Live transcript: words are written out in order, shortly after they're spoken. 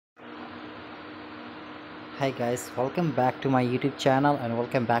Hi guys, welcome back to my YouTube channel and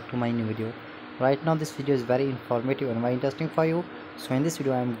welcome back to my new video. Right now this video is very informative and very interesting for you. So in this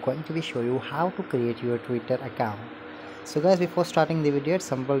video I am going to be show you how to create your Twitter account. So guys, before starting the video, it's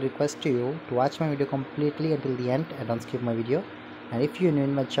simple request to you to watch my video completely until the end and don't skip my video. And if you're new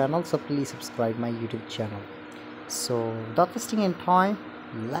in my channel, so please subscribe my YouTube channel. So without wasting any time,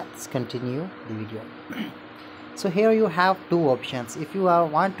 let's continue the video. So here you have two options. If you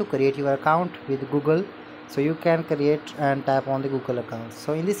want to create your account with Google, so you can create and tap on the Google account.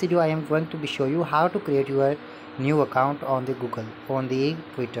 So in this video I am going to be show you how to create your new account on the Google, on the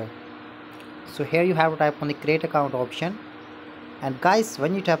Twitter. So here you have to type on the create account option, and guys,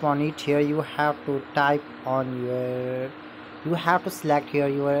 when you tap on it, here you have to type on you have to select here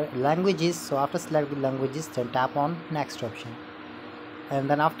your languages. So after select the languages, then tap on next option, and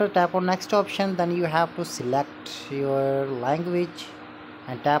then after tap on next option, then you have to select your language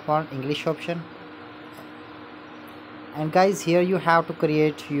and tap on English option. And guys, here you have to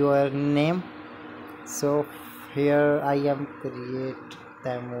create your name. So here I am create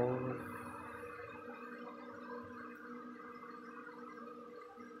Tamil,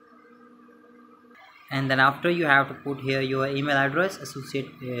 and then after you have to put here your email address, associate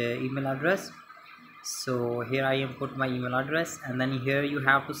email address. So here I am put my email address, and then here you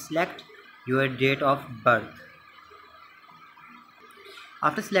have to select your date of birth.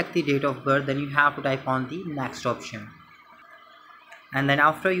 After select the date of birth, then you have to type on the next option, and then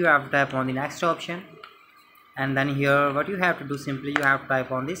after you have to type on the next option, and then here what you have to do, simply you have to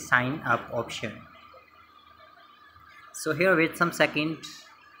type on the sign up option. So here wait some second,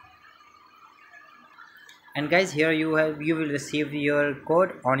 and guys, here you will receive your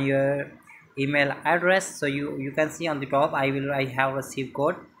code on your email address. So you can see on the top I have received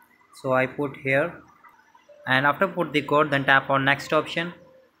code, so I put here, and after put the code, then tap on next option,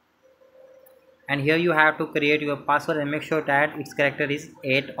 and here you have to create your password and make sure that its character is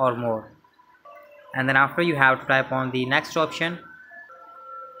 8 or more. And then after you have to type on the next option,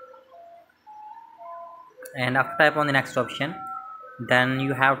 and after type on the next option, then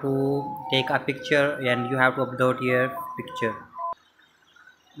you have to take a picture and you have to upload your picture.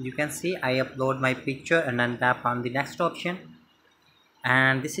 You can see I upload my picture, and then tap on the next option,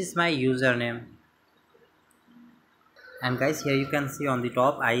 and this is my username. And guys, here you can see on the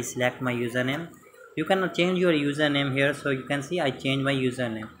top I select my username. You can change your username here, so you can see I change my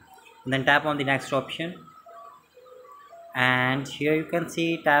username, and then tap on the next option, and here you can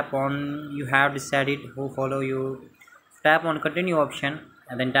see tap on you have decided who follow you. Tap on continue option,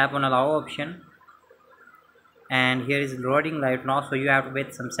 and then tap on allow option, and here is loading right now, so you have to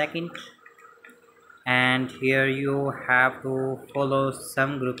wait some second. And here you have to follow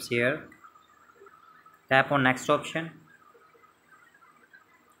some groups here. Tap on next option,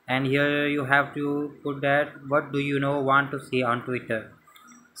 and here you have to put that what do you know want to see on Twitter.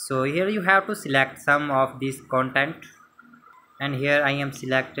 So here you have to select some of this content, and here I am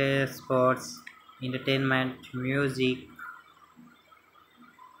selected sports, entertainment, music,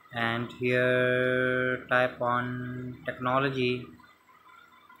 and here type on technology,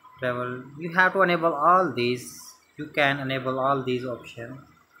 travel. You have to enable all these. You can enable all these options,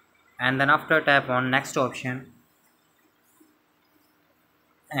 and then after tap on next option,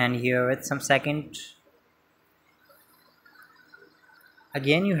 and here with some second,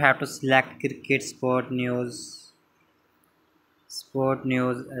 again you have to select cricket, sport news,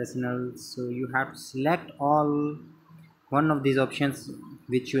 Arsenal. So you have to select all one of these options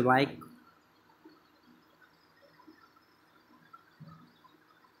which you like.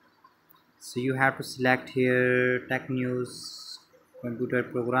 So you have to select here tech news, computer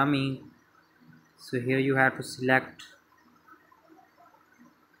programming. So here you have to select,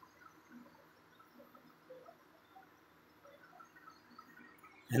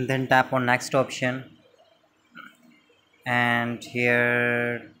 and then tap on next option, and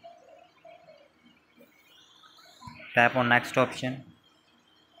here tap on next option.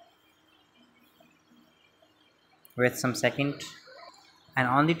 Wait some second, and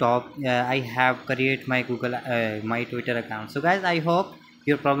on the top I have create my Google my Twitter account. So guys, I hope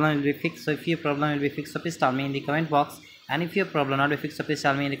your problem will be fixed. So if your problem will be fixed, so please tell me in the comment box, and if your problem not be fixed, so please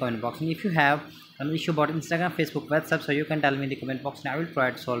tell me in the comment box. And if you have an issue about Instagram, Facebook, WhatsApp, so you can tell me in the comment box, and I will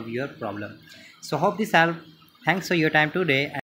try to solve your problem. So hope this helped. Thanks for your time today.